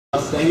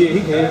Yeah,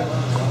 he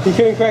can. He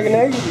couldn't crack an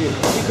egg?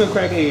 He couldn't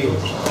crack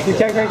eggs. He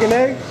can't crack an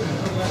egg?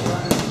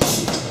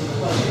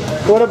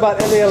 What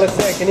about Eddie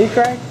Ellis? Can he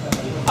crack?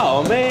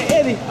 Oh man,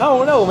 Eddie, I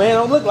don't know, man.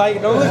 Don't look like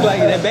it.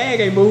 That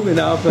bag ain't moving.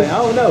 I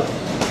don't know.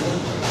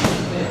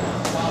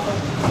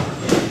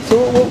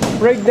 So we'll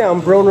break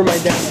down Broner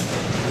Madonna.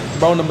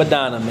 Broner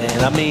Madonna,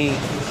 man. I mean,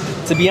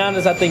 to be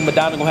honest, I think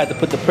Madonna gonna have to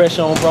put the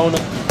pressure on Broner,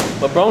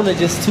 but Broner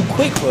just too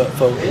quick for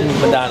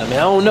Madonna, man.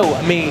 I don't know.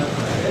 I mean,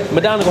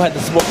 Madonna gonna have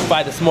to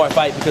fight a smart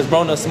fight because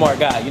Broner's a smart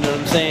guy. You know what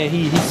I'm saying?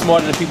 He's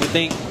smarter than people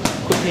think.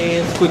 Quick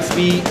hands, quick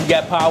speed. He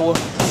got power.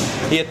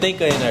 He a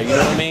thinker in there. You know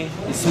what I mean?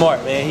 He's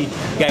smart, man. He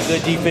got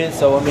good defense.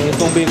 So I mean, it's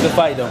gonna be a good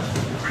fight, though.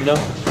 You know,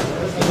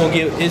 it's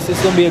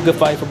gonna be a good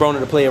fight for Broner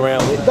to play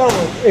around with.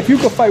 If you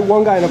could fight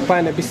one guy on the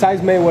planet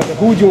besides Mayweather,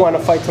 who would you want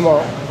to fight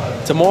tomorrow?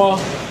 Tomorrow?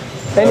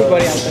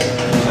 Anybody out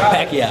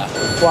there? Pacquiao.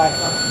 Why?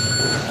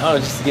 I don't know,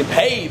 just to get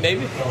paid,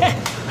 baby.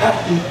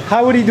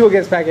 How would he do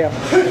against Pacquiao?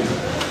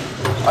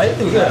 I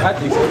think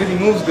so, because he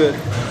moves good.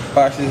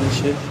 Boxes and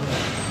shit.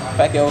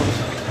 Pacquiao.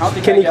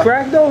 Can he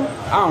crack though?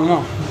 I don't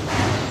know.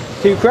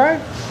 Can you crack?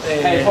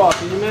 Hey, Paul,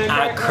 can you man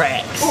I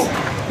cracks.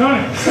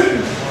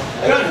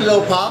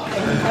 Little pop.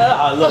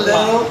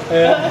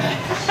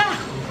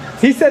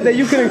 He said that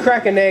you couldn't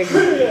crack an egg.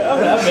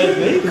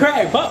 He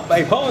crack, Paul.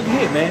 Hey, Paul can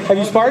hit, man. Have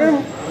you sparred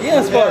him?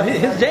 Yeah, sparred.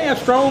 His jab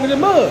strong in the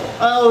mud.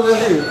 I was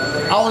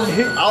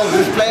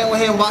just playing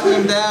with him, walking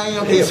him down, you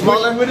know, he's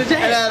smaller. And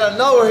out of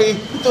nowhere, he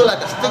threw like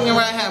a stinging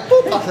right hand.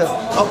 Boop. I said,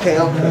 okay.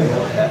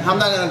 I'm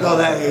not going to go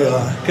that here.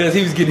 Because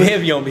he was getting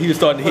heavy on me. He was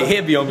starting to hit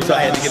heavy on me, so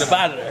I had to get him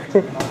out of there.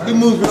 He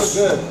moves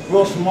real good.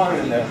 Real smart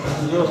in there.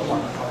 Real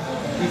smart.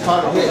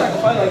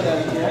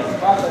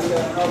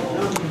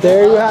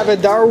 There you have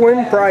it,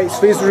 Darwin Price,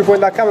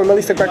 FaceReport.com and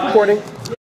Melissa Crack Recording.